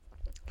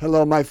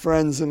Hello, my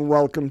friends, and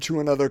welcome to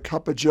another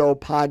Cup of Joe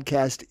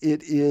podcast.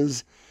 It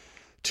is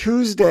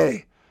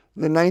Tuesday,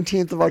 the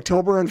 19th of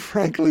October, and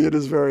frankly, it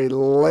is very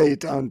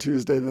late on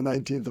Tuesday, the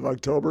 19th of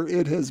October.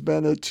 It has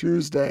been a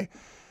Tuesday.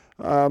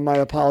 My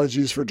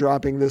apologies for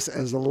dropping this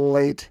as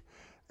late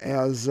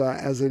as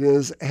it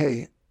is.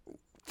 Hey,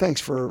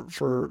 thanks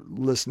for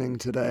listening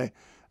today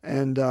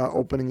and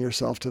opening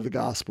yourself to the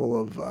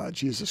gospel of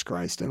Jesus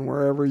Christ. And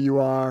wherever you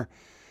are,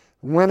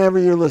 whenever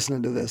you're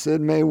listening to this,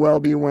 it may well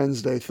be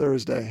Wednesday,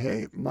 Thursday.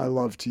 Hey, my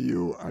love to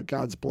you,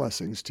 God's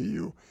blessings to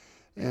you,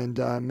 and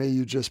may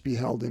you just be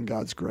held in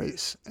God's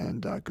grace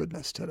and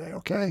goodness today,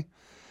 okay?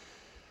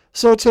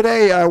 So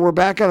today we're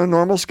back on a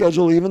normal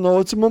schedule, even though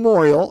it's a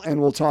memorial,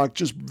 and we'll talk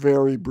just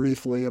very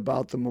briefly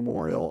about the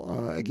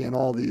memorial. Again,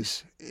 all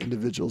these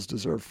individuals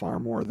deserve far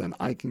more than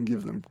I can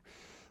give them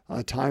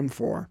time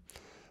for.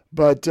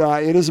 But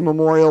it is a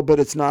memorial, but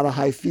it's not a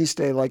high feast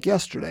day like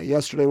yesterday.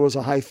 Yesterday was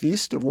a high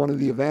feast of one of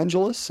the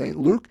evangelists, St.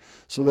 Luke.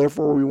 So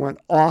therefore, we went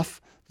off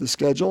the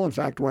schedule. In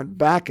fact, went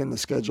back in the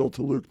schedule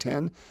to Luke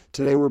 10.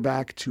 Today, we're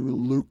back to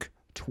Luke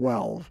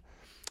 12.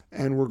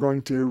 And we're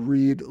going to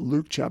read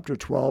Luke chapter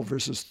 12,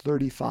 verses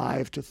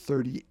 35 to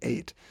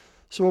 38.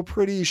 So a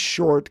pretty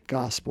short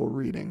gospel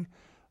reading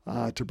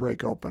to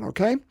break open,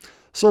 okay?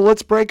 So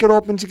let's break it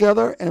open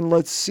together and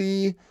let's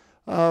see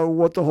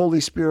what the Holy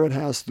Spirit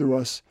has through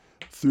us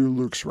through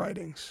Luke's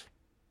writings.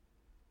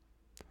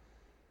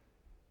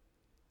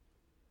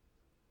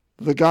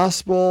 The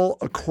Gospel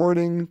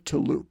according to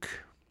Luke.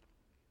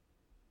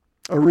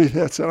 I read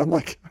that and I'm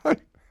like,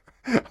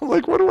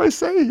 what do I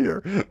say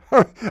here?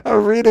 A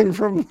reading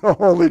from the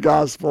Holy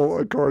Gospel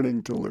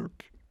according to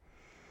Luke.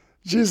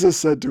 Jesus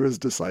said to his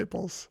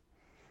disciples,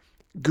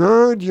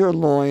 "Gird your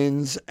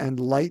loins and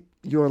light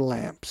your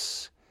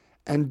lamps,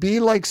 and be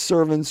like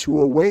servants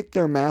who await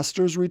their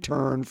master's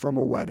return from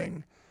a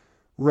wedding,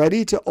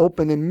 ready to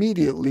open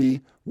immediately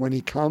when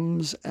he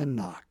comes and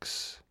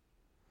knocks.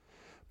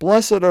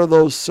 Blessed are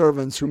those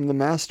servants whom the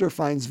master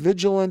finds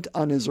vigilant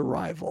on his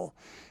arrival.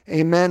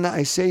 Amen,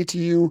 I say to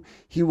you,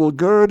 he will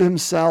gird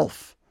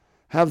himself,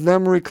 have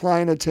them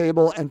recline at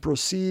table, and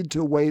proceed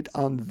to wait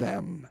on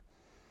them.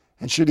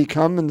 And should he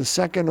come in the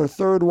second or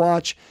third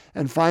watch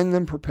and find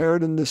them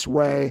prepared in this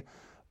way,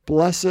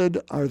 blessed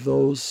are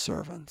those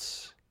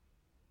servants."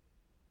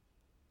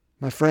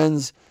 My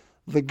friends,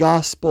 the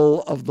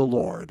gospel of the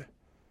Lord.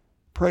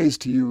 Praise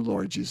to you,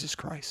 Lord Jesus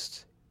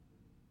Christ.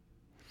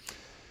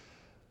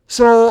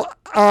 So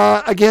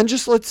again,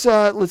 just let's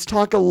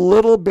talk a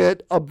little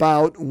bit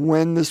about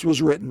when this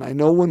was written. I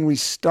know when we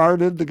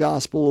started the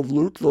Gospel of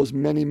Luke, those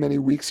many, many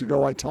weeks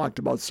ago, I talked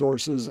about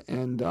sources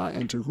and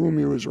to whom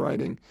he was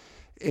writing,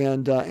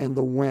 and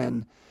the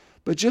when.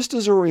 But just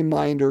as a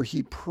reminder,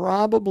 he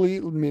probably,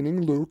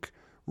 meaning Luke,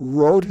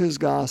 wrote his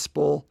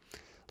Gospel,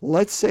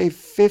 let's say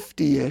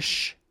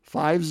 50-ish,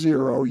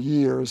 50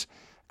 years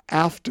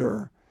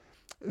after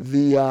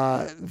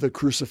the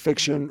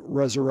crucifixion,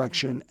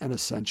 resurrection, and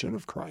ascension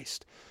of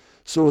Christ.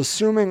 So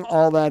assuming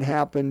all that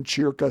happened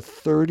circa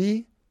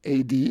 30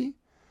 AD,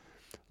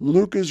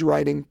 Luke is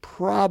writing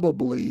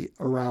probably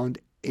around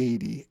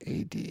 80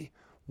 AD.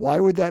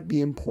 Why would that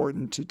be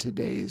important to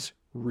today's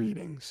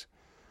readings?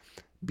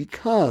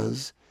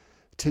 Because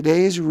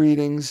today's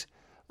readings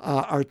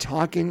are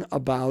talking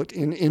about,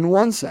 in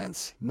one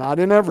sense, not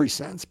in every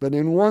sense, but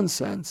in one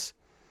sense,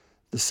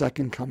 the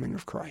second coming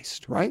of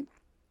Christ, right?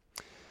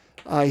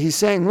 He's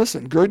saying,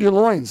 listen, gird your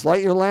loins,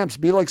 light your lamps,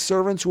 be like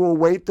servants who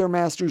await their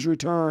master's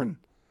return,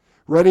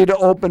 ready to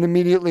open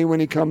immediately when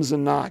he comes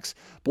and knocks.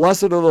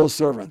 Blessed are those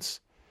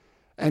servants.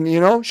 And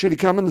should he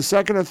come in the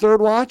second or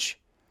third watch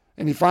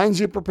and he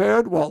finds you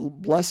prepared, well,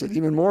 blessed,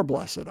 even more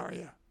blessed are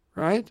you,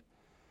 right?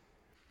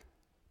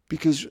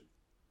 Because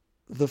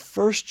the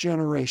first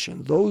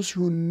generation, those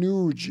who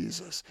knew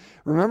Jesus,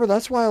 remember,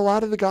 that's why a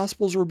lot of the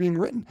Gospels were being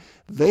written.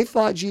 They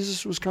thought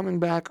Jesus was coming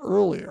back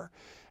earlier.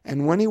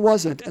 And when he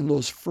wasn't, and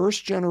those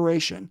first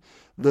generation,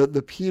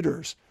 the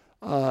Peters,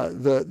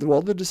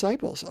 the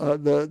disciples,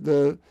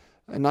 and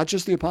not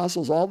just the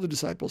apostles, all the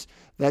disciples,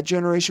 that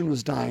generation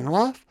was dying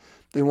off.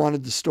 They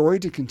wanted the story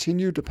to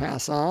continue to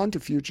pass on to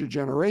future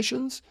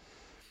generations.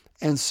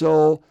 And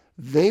so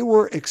they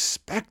were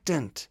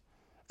expectant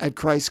at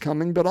Christ's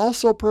coming, but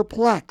also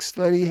perplexed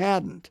that he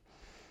hadn't.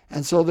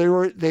 And so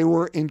they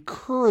were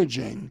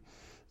encouraging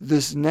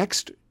this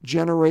next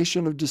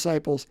generation of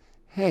disciples,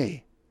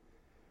 hey,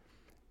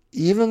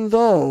 even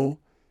though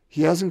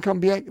he hasn't come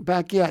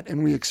back yet,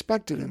 and we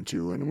expected him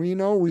to, and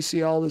we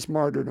see all this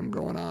martyrdom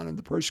going on, and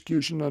the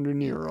persecution under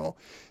Nero,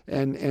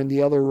 and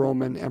the other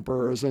Roman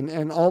emperors,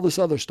 and all this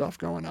other stuff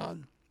going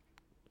on.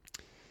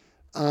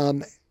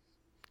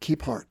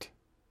 Keep heart.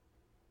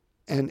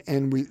 And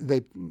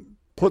they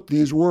put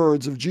these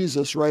words of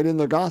Jesus right in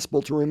the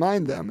gospel to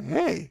remind them,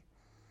 hey,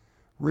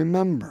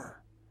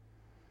 remember,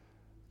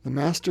 the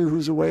master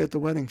who's away at the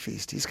wedding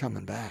feast, he's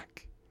coming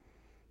back.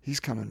 He's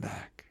coming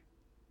back.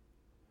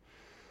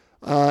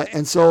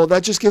 And so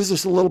that just gives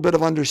us a little bit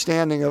of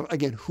understanding of,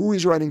 again, who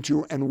he's writing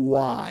to and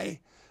why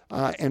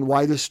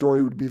this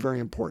story would be very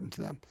important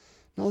to them.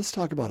 Now let's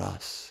talk about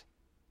us.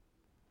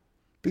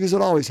 because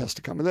it always has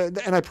to come.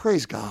 And I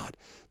praise God.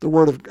 The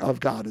Word of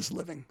God is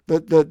living.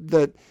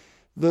 That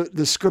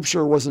the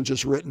Scripture wasn't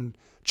just written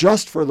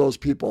just for those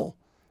people,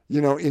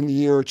 in the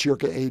year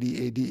circa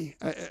 80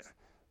 AD.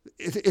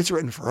 It's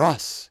written for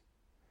us.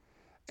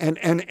 And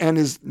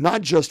is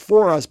not just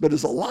for us, but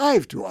is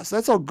alive to us.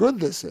 That's how good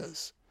this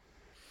is.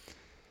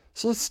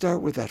 So let's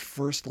start with that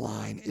first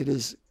line. It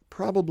is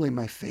probably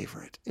my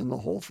favorite in the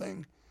whole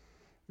thing.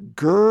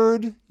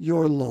 Gird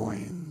your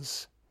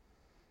loins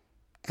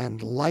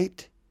and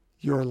light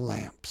your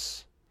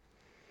lamps.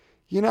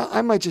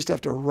 I might just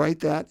have to write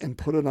that and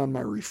put it on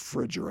my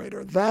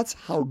refrigerator. That's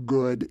how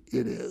good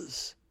it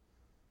is.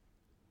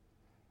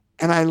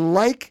 And I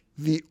like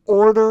the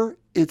order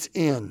it's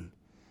in.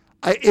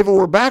 If it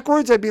were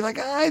backwards, I'd be like,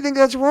 I think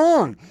that's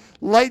wrong.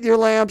 Light your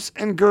lamps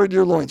and gird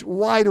your loins.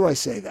 Why do I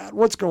say that?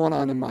 What's going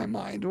on in my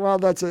mind? Well,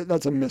 that's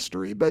a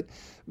mystery. But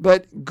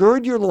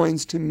gird your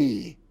loins to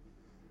me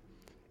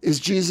is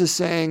Jesus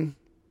saying,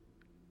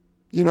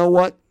 you know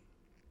what?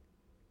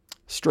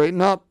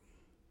 Straighten up.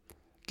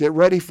 Get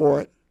ready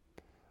for it.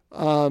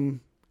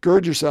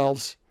 Gird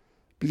yourselves,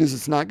 because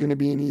it's not going to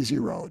be an easy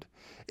road.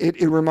 It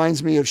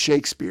reminds me of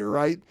Shakespeare,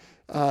 right?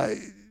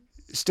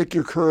 Stick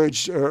your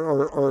courage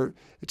or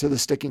to the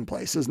sticking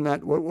place. Isn't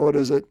that, what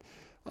is it?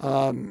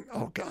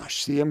 Oh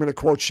gosh, see, I'm going to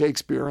quote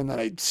Shakespeare and then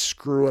I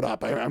screw it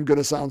up. I'm going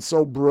to sound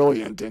so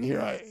brilliant, and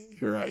here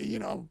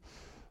I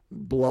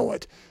blow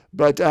it.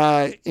 But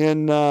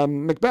in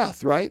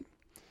Macbeth, right?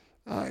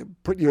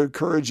 Put your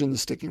courage in the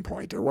sticking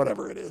point, or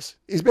whatever it is.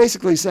 He's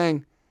basically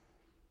saying,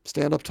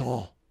 stand up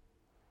tall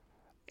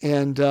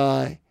and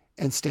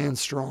stand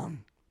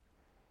strong.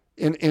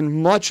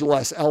 In much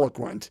less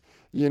eloquent,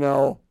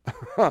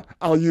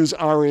 I'll use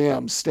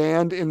REM.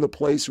 Stand in the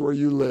place where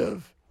you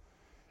live.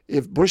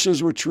 If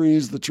bushes were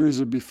trees, the trees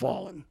would be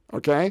fallen.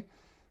 Okay?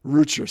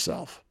 Root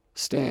yourself.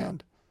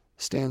 Stand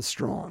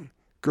strong.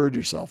 Gird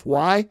yourself.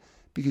 Why?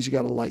 Because you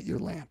got to light your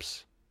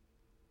lamps.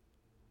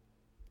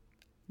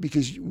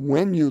 Because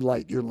when you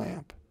light your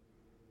lamp,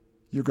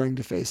 you're going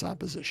to face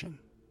opposition.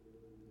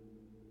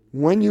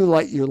 When you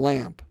light your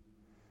lamp,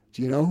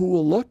 do you know who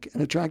will look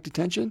and attract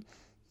attention?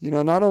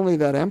 Not only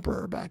that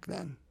emperor back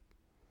then,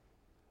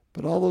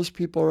 but all those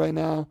people right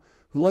now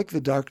who like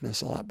the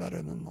darkness a lot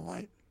better than the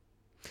light.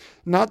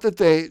 Not that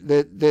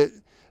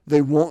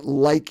they won't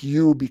like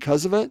you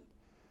because of it,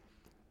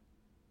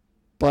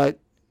 but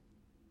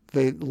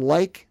they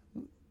like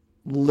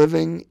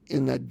living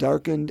in that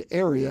darkened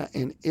area.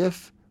 And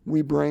if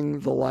we bring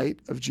the light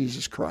of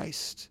Jesus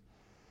Christ,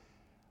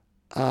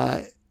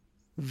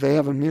 they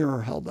have a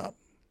mirror held up,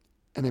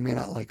 and they may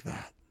not like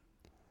that.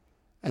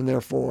 And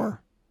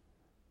therefore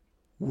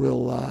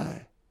will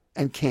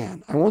and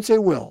can. I won't say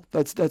will.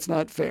 That's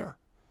not fair.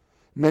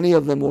 Many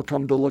of them will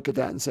come to look at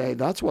that and say,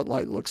 that's what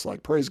light looks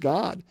like. Praise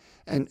God.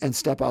 And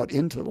step out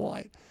into the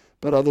light.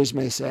 But others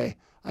may say,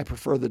 I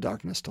prefer the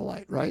darkness to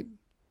light, right?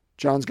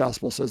 John's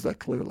gospel says that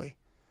clearly.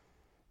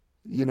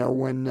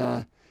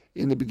 When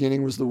in the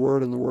beginning was the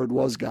Word and the Word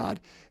was God.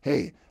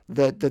 Hey,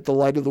 that the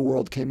light of the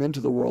world came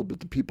into the world, but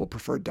the people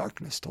preferred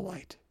darkness to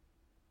light.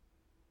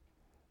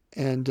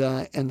 And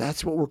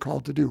that's what we're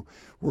called to do.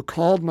 We're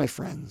called, my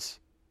friends,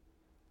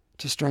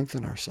 to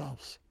strengthen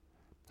ourselves.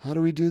 How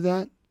do we do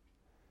that?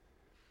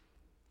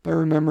 By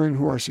remembering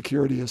who our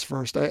security is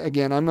first.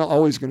 I'm not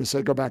always going to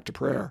say go back to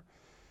prayer.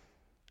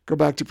 Go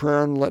back to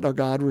prayer and let our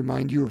God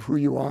remind you of who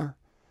you are.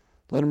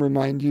 Let him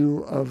remind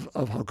you of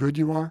how good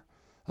you are,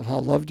 of how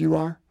loved you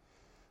are.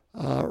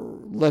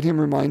 Let him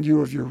remind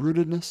you of your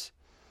rootedness,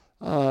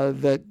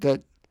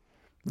 that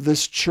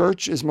this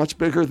church is much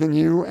bigger than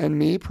you and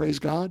me. Praise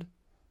God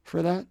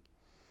for that.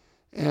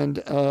 And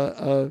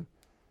a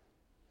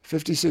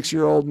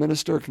 56-year-old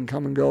minister can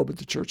come and go, but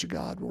the church of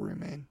God will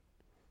remain.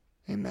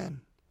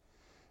 Amen.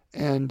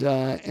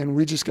 And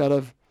we just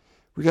gotta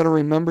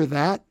remember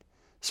that,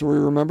 so we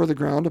remember the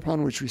ground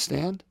upon which we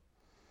stand.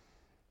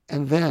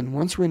 And then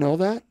once we know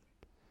that,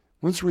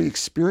 once we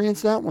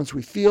experience that, once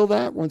we feel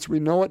that, once we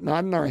know it,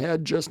 not in our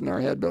head, just in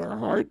our head, but our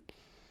heart,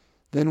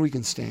 then we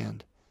can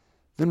stand.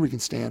 Then we can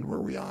stand where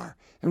we are,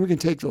 and we can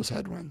take those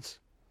headwinds.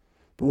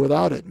 But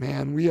without it,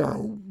 man, we are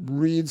a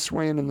reed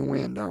swaying in the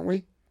wind, aren't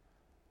we?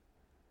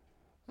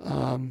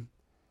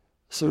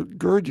 So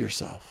gird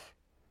yourself.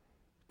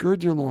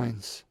 Gird your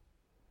loins.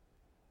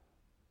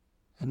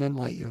 And then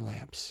light your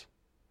lamps.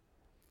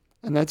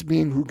 And that's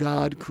being who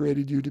God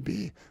created you to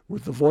be,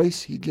 with the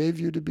voice he gave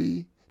you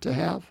to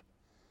have,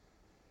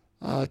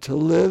 to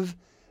live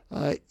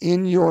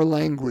in your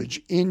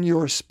language, in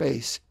your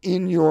space,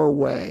 in your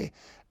way,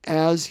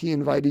 as he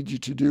invited you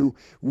to do,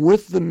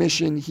 with the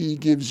mission he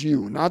gives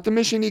you, not the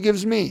mission he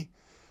gives me.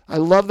 I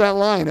love that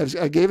line.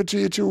 I gave it to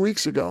you 2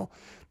 weeks ago.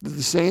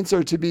 The saints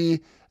are to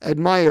be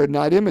admired,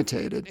 not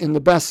imitated, in the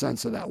best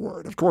sense of that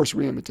word. Of course,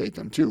 we imitate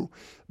them too,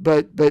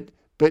 but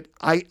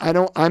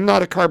I'm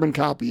not a carbon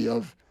copy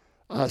of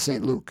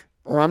St. Luke,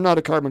 or I'm not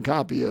a carbon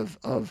copy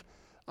of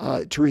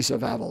Teresa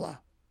of Avila.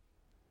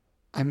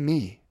 I'm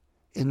me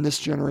in this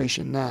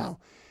generation now.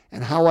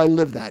 and how I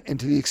live that. And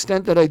to the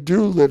extent that I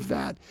do live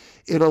that,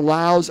 it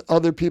allows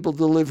other people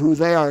to live who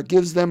they are. It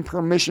gives them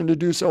permission to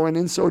do so, and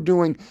in so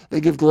doing, they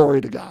give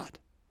glory to God.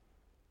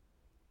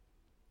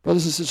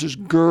 Brothers and sisters,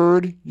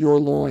 gird your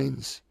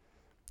loins.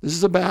 This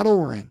is a battle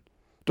we're in.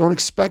 Don't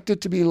expect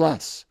it to be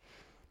less.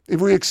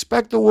 If we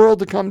expect the world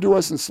to come to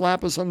us and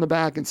slap us on the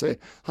back and say,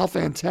 how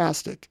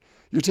fantastic,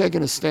 you're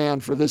taking a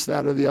stand for this,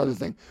 that, or the other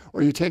thing,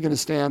 or you're taking a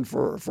stand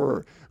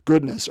for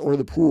goodness or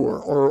the poor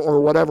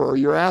or whatever, or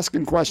you're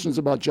asking questions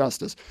about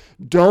justice,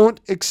 don't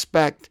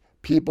expect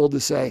people to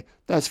say,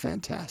 that's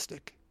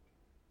fantastic.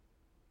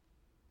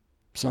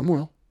 Some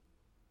will.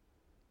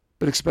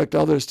 But expect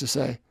others to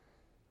say,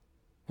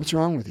 what's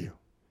wrong with you?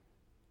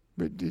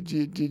 Did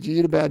you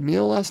eat a bad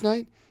meal last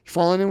night? You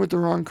falling in with the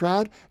wrong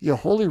crowd? You a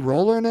holy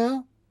roller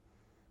now?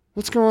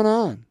 What's going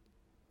on?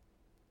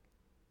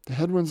 The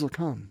headwinds will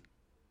come.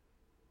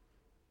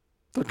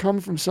 They'll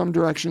come from some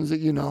directions that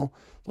you know.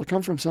 They'll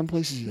come from some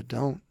places you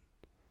don't.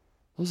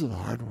 Those are the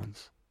hard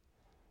ones.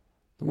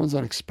 The ones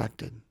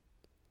unexpected.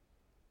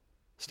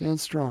 Stand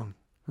strong.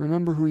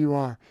 Remember who you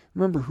are.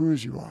 Remember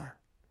whose you are.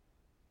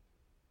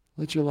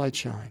 Let your light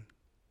shine.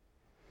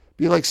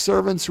 Be like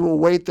servants who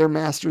await their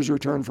master's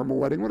return from a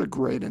wedding. What a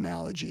great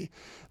analogy.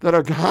 That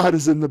our God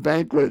is in the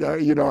banquet.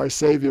 Our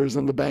Savior is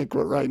in the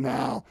banquet right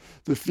now,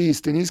 the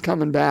feast, and he's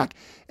coming back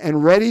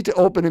and ready to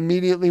open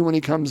immediately when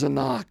he comes and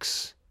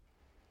knocks.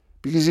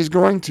 Because he's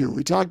going to.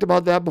 We talked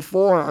about that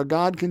before. Our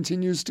God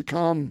continues to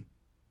come.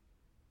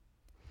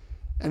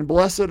 And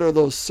blessed are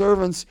those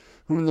servants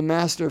whom the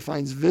master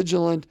finds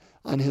vigilant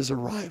on his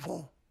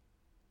arrival.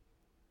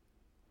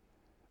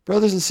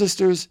 Brothers and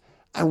sisters,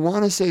 I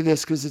want to say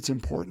this because it's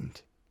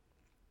important.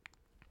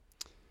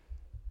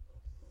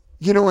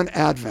 You know, in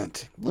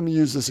Advent, let me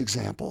use this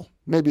example.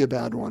 Maybe a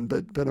bad one,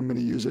 but I'm going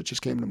to use it. It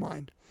just came to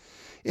mind.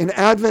 In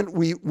Advent,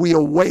 we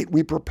await,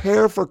 we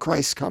prepare for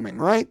Christ's coming,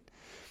 right?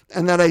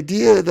 And that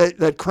idea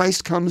that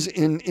Christ comes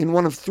in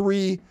one of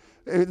three,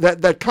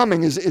 that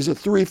coming is a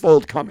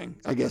threefold coming,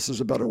 I guess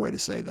is a better way to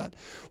say that.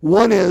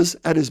 One is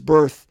at his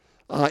birth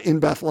in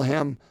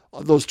Bethlehem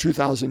those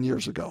 2,000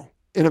 years ago,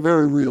 in a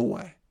very real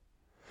way.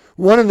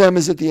 One of them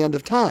is at the end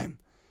of time,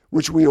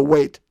 which we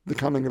await the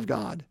coming of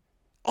God.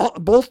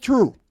 Both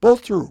true.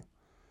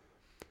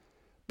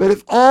 But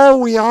if all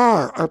we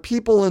are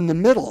people in the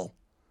middle,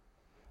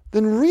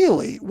 then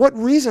really, what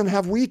reason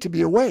have we to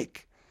be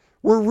awake?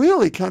 We're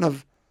really kind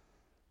of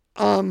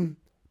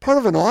part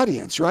of an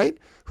audience, right?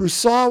 Who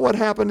saw what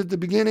happened at the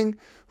beginning,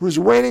 who's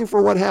waiting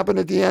for what happened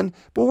at the end,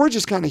 but we're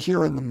just kind of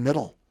here in the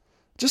middle,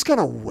 just kind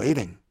of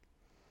waiting.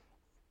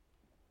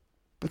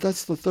 But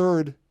that's the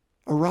third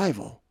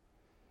arrival.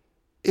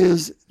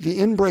 Is the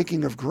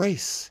inbreaking of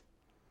grace.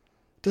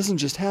 It doesn't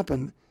just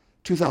happen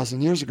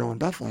 2,000 years ago in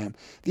Bethlehem.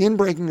 The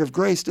inbreaking of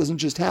grace doesn't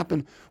just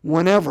happen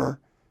whenever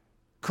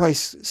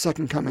Christ's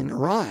second coming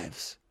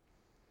arrives.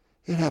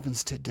 It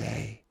happens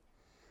today,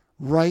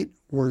 right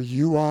where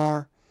you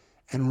are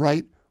and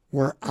right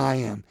where I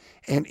am.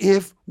 And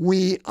if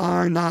we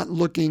are not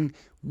looking,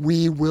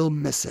 we will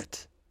miss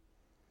it.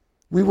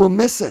 We will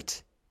miss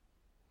it.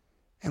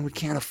 And we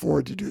can't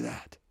afford to do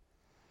that.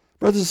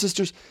 Brothers and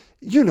sisters,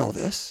 you know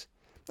this.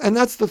 And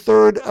that's the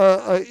third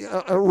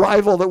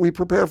arrival that we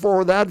prepare for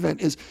with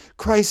Advent, is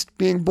Christ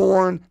being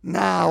born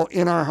now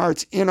in our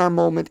hearts, in our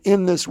moment,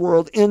 in this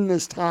world, in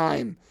this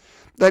time.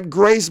 That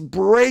grace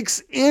breaks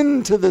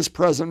into this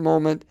present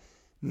moment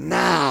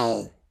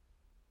now.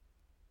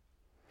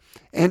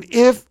 And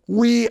if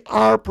we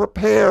are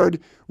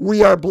prepared,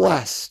 we are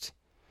blessed.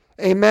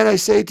 Amen, I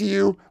say to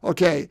you,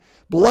 okay,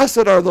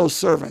 blessed are those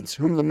servants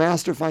whom the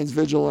master finds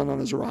vigilant on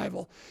his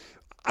arrival.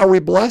 Are we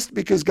blessed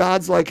because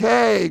God's like,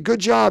 hey,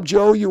 good job,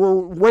 Joe. You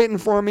were waiting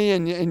for me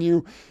and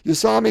you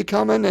saw me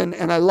coming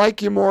and I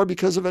like you more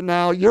because of it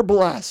now. You're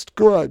blessed.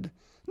 Good.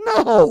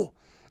 No.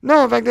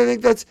 In fact, I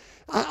think that's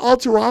all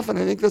too often.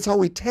 I think that's how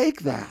we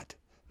take that.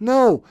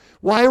 No.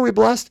 Why are we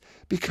blessed?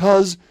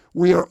 Because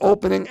we are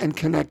opening and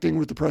connecting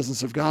with the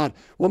presence of God.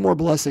 What more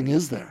blessing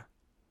is there?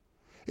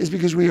 It's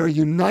because we are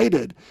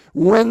united.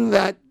 When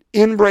that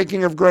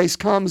inbreaking of grace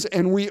comes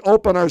and we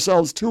open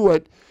ourselves to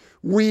it,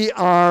 we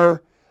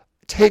are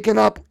taken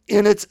up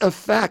in its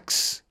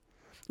effects.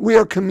 We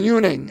are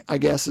communing, I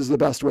guess is the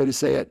best way to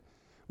say it,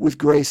 with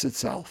grace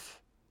itself.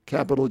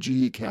 Capital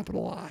G,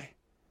 capital I.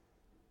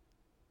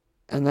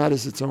 And that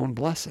is its own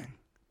blessing.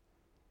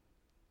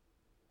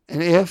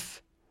 And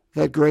if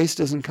that grace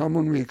doesn't come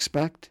when we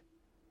expect,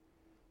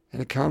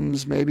 and it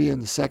comes maybe in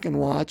the second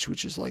watch,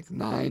 which is like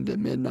 9 to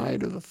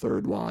midnight, or the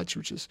third watch,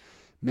 which is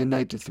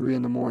midnight to 3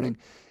 in the morning,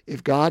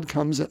 if God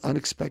comes at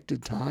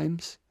unexpected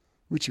times,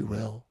 which he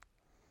will,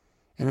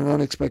 and in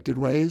unexpected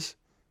ways,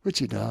 which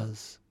he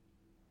does,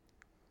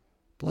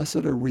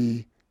 blessed are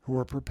we who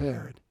are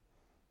prepared.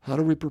 How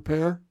do we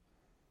prepare?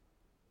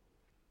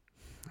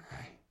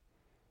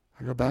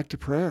 I go back to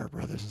prayer,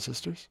 brothers and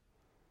sisters.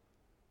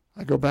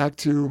 I go back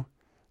to,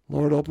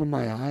 Lord, open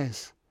my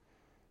eyes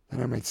that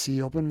I might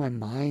see, open my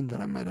mind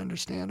that I might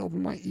understand,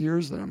 open my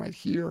ears that I might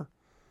hear,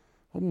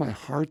 open my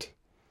heart,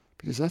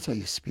 because that's how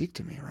you speak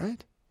to me,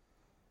 right?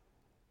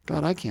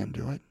 God, I can't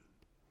do it.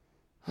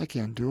 I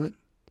can't do it,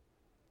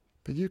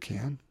 but you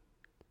can.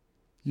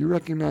 You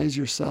recognize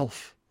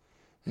yourself,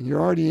 and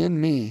you're already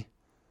in me.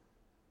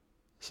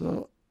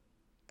 So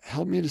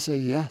help me to say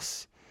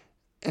yes.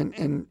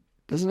 And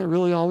doesn't it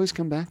really always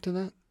come back to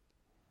that?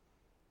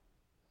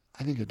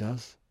 I think it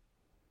does.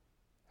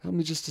 Help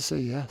me just to say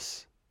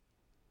yes.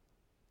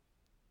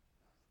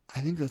 I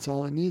think that's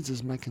all it needs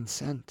is my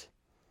consent.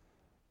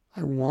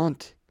 I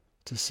want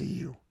to see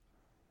you.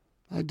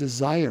 I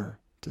desire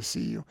to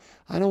see you.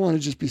 I don't want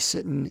to just be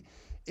sitting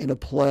in a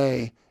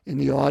play in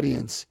the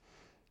audience,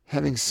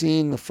 having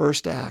seen the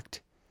first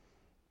act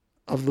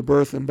of the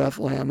birth in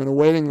Bethlehem and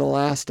awaiting the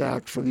last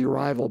act for the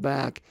arrival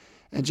back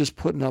and just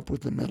putting up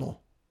with the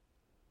middle.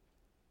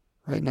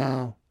 Right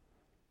now,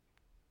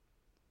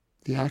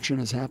 the action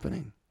is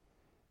happening.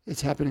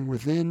 It's happening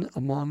within,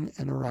 among,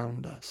 and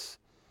around us.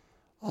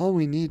 All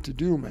we need to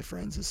do, my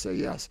friends, is say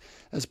yes.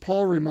 As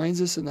Paul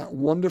reminds us in that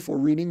wonderful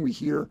reading we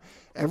hear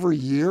every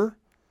year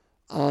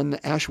on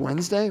Ash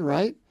Wednesday,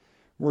 right?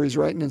 Where he's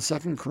writing in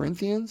 2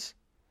 Corinthians.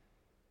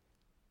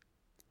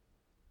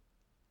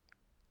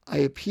 I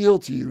appeal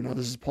to you, now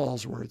this is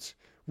Paul's words,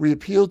 we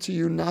appeal to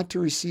you not to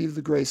receive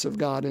the grace of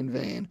God in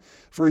vain.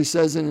 For he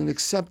says, in an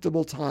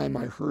acceptable time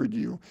I heard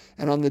you,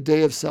 and on the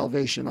day of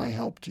salvation I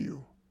helped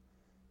you.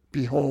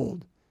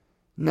 Behold,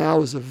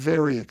 now is a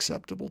very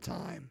acceptable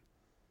time.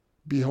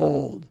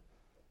 Behold,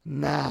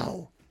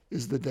 now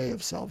is the day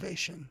of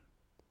salvation.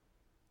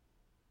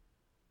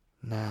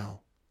 Now.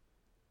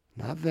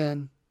 Not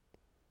then,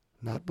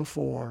 not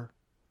before,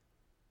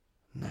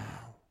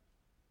 now.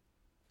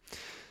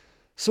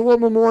 So what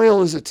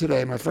memorial is it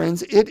today, my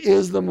friends? It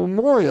is the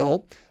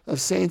memorial of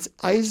Saints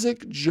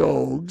Isaac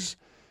Jogues,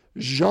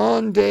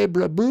 Jean de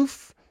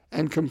Brebeuf,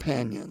 and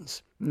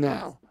companions.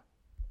 Now,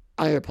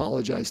 I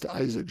apologize to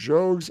Isaac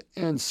Jogues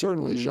and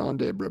certainly Jean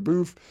de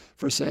Brebeuf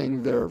for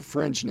saying their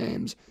French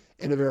names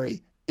in a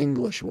very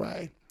English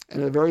way,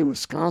 in a very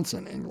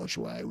Wisconsin English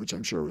way, which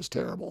I'm sure was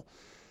terrible.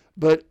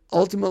 But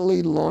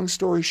ultimately, long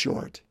story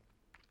short,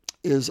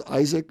 is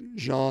Isaac,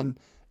 Jean,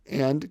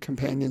 and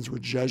companions were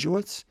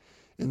Jesuits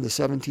in the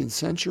 17th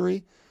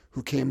century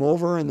who came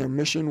over, and their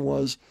mission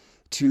was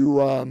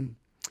to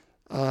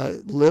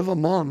live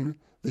among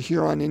the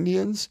Huron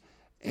Indians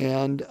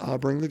and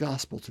bring the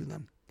gospel to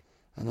them.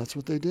 And that's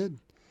what they did.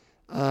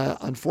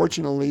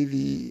 Unfortunately,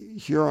 the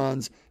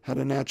Hurons had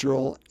a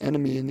natural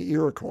enemy in the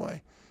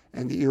Iroquois,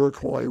 and the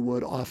Iroquois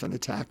would often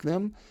attack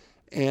them,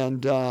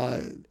 and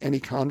any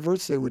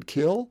converts they would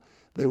kill.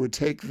 They would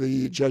take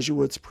the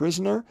Jesuits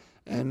prisoner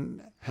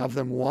and have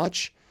them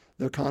watch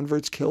their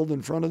converts killed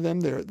in front of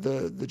them.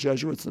 The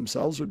Jesuits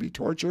themselves would be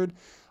tortured.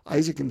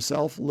 Isaac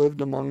himself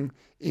lived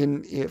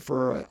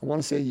for, I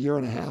want to say, a year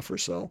and a half or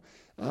so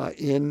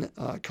in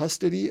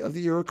custody of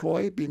the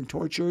Iroquois, being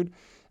tortured,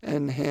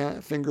 and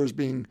fingers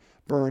being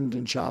burned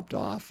and chopped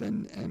off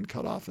and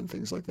cut off and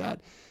things like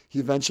that. He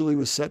eventually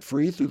was set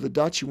free through the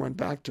Dutch. He went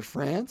back to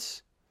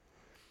France.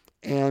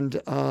 And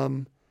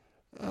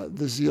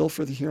the zeal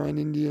for the Huron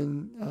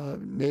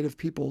Indian native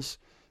peoples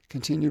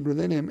continued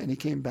within him, and he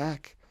came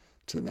back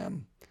to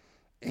them.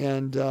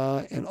 And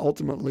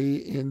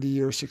ultimately, in the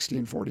year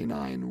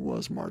 1649,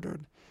 was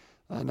martyred.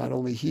 Not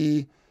only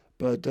he,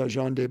 but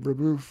Jean de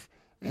Brebeuf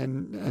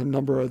and a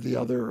number of the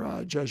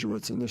other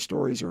Jesuits, and their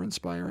stories are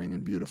inspiring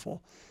and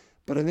beautiful.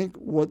 But I think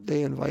what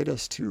they invite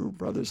us to,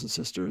 brothers and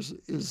sisters,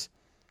 is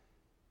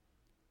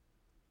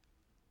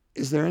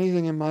there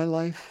anything in my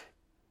life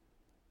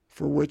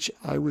for which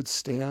I would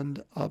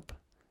stand up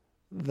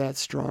that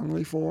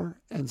strongly for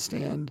and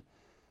stand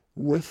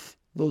with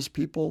those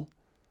people,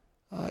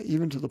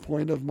 even to the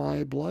point of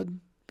my blood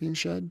being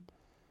shed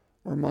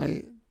or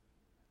my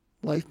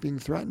life being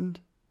threatened?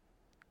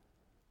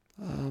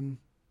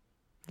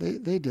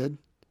 They did.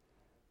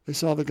 They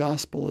saw the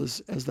gospel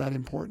as that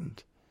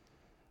important.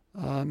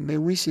 May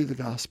we see the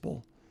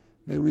gospel.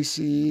 May we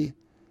see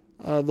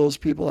those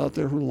people out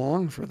there who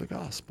long for the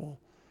gospel.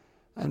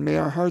 And may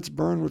our hearts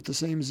burn with the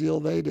same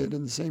zeal they did,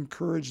 and the same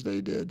courage they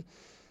did,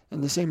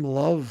 and the same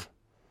love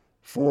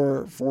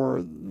for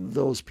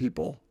those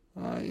people,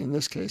 in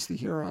this case, the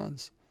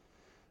Hurons.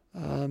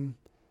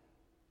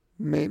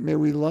 May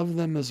we love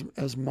them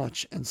as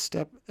much and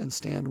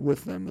stand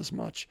with them as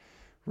much,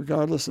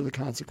 regardless of the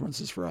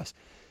consequences for us.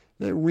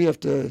 That we have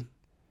to,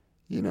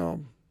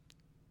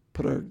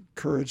 put our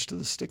courage to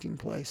the sticking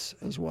place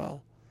as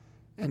well,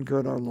 and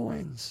gird our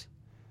loins,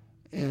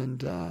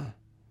 and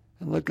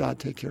let God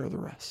take care of the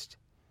rest.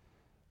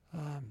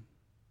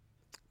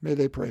 May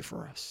they pray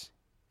for us,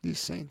 these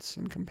saints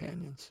and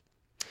companions.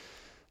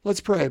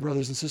 Let's pray,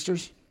 brothers and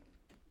sisters.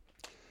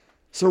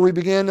 So we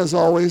begin, as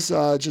always,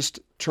 just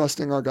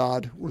trusting our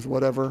God with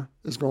whatever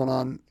is going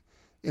on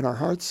in our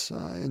hearts,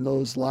 in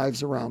those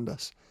lives around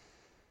us.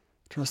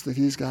 Trust that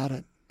He's got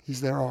it.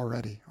 He's there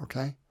already,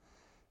 okay?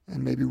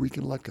 And maybe we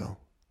can let go.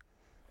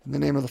 In the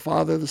name of the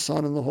Father, the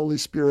Son, and the Holy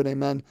Spirit,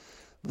 amen.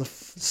 The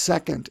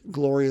second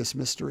glorious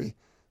mystery,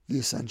 the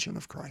ascension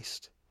of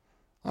Christ.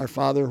 Our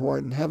Father, who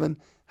art in heaven,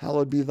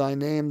 hallowed be thy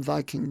name.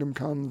 Thy kingdom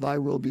come, thy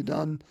will be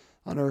done,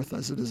 on earth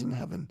as it is in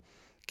heaven.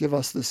 Give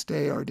us this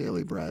day our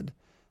daily bread,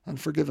 and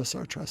forgive us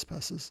our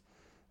trespasses,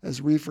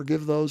 as we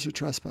forgive those who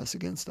trespass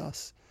against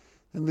us.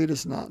 And lead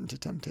us not into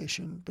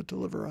temptation, but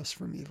deliver us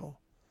from evil.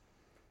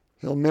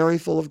 Hail Mary,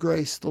 full of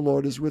grace, the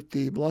Lord is with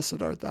thee.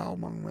 Blessed art thou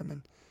among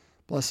women.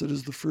 Blessed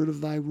is the fruit of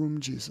thy womb,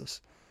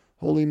 Jesus.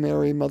 Holy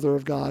Mary, Mother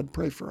of God,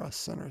 pray for us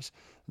sinners,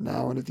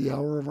 now and at the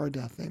hour of our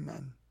death.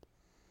 Amen.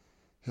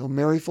 Hail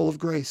Mary, full of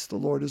grace, the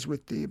Lord is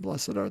with thee.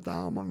 Blessed art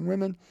thou among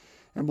women,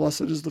 and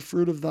blessed is the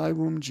fruit of thy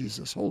womb,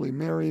 Jesus. Holy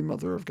Mary,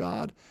 Mother of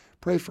God,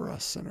 pray for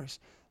us sinners,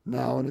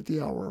 now and at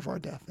the hour of our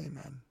death.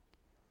 Amen.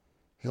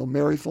 Hail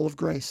Mary, full of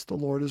grace, the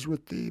Lord is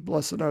with thee.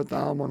 Blessed art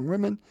thou among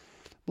women.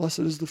 Blessed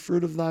is the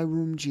fruit of thy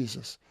womb,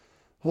 Jesus.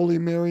 Holy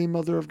Mary,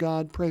 Mother of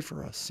God, pray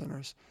for us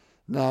sinners,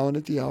 now and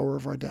at the hour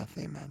of our death.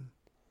 Amen.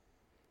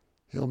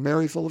 Hail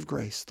Mary, full of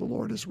grace, the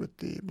Lord is with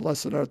thee.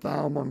 Blessed art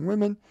thou among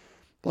women.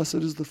 Blessed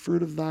is the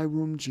fruit of thy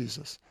womb,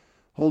 Jesus.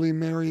 Holy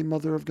Mary,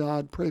 Mother of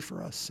God, pray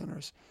for us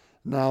sinners,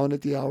 now and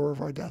at the hour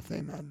of our death.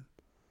 Amen.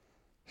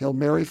 Hail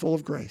Mary, full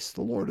of grace,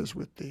 the Lord is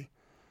with thee.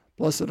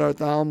 Blessed art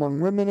thou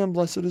among women, and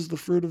blessed is the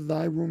fruit of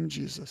thy womb,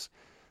 Jesus.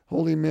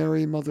 Holy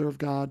Mary, Mother of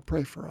God,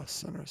 pray for us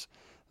sinners,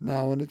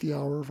 now and at the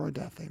hour of our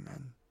death.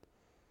 Amen.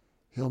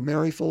 Hail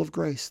Mary, full of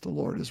grace, the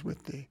Lord is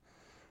with thee.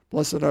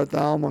 Blessed art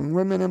thou among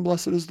women, and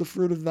blessed is the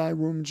fruit of thy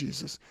womb,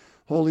 Jesus.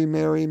 Holy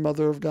Mary,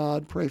 Mother of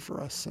God, pray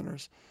for us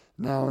sinners,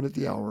 now and at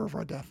the hour of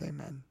our death.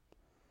 Amen.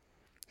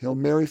 Hail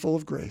Mary, full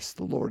of grace,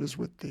 the Lord is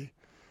with thee.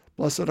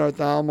 Blessed art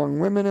thou among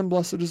women, and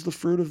blessed is the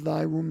fruit of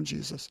thy womb,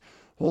 Jesus.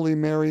 Holy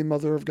Mary,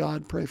 Mother of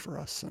God, pray for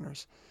us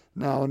sinners,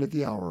 now and at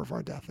the hour of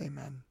our death.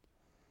 Amen.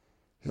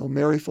 Hail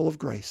Mary, full of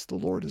grace, the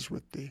Lord is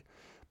with thee.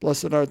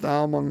 Blessed art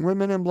thou among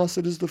women, and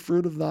blessed is the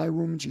fruit of thy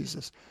womb,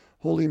 Jesus.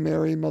 Holy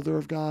Mary, Mother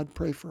of God,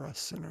 pray for us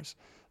sinners,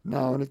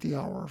 now and at the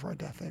hour of our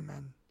death.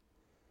 Amen.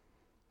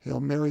 Hail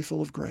Mary,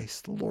 full of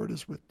grace, the Lord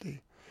is with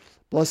thee.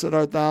 Blessed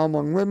art thou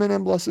among women,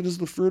 and blessed is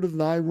the fruit of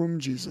thy womb,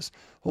 Jesus.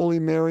 Holy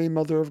Mary,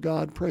 Mother of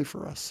God, pray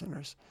for us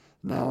sinners,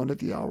 now and at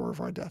the hour of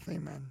our death.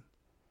 Amen.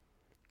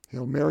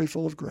 Hail Mary,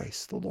 full of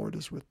grace, the Lord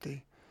is with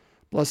thee.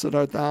 Blessed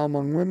art thou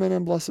among women,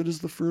 and blessed is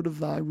the fruit of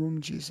thy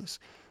womb, Jesus.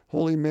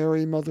 Holy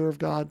Mary, Mother of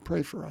God,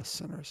 pray for us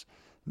sinners,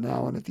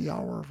 now and at the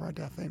hour of our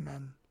death.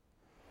 Amen.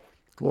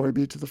 Glory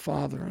be to the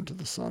Father, and to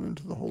the Son, and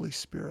to the Holy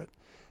Spirit,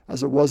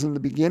 as it was in the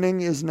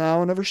beginning, is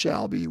now, and ever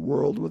shall be,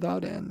 world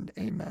without end.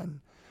 Amen.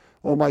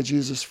 O my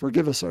Jesus,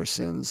 forgive us our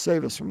sins,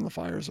 save us from the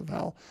fires of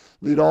hell,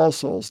 lead all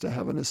souls to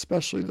heaven,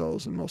 especially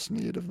those in most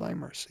need of thy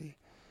mercy.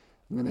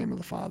 In the name of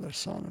the Father,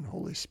 Son, and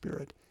Holy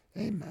Spirit.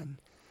 Amen.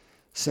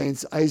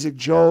 Saints Isaac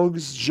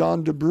Jogues,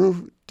 Jean de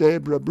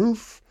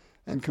Brebeuf,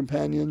 and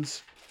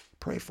companions,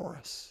 pray for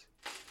us.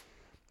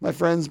 My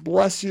friends,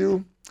 bless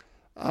you.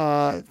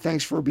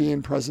 Thanks for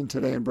being present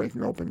today and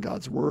breaking open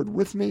God's Word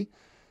with me.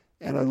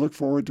 And I look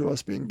forward to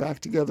us being back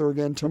together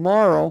again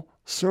tomorrow,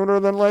 sooner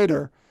than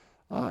later,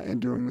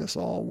 and doing this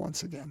all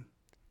once again.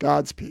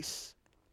 God's peace.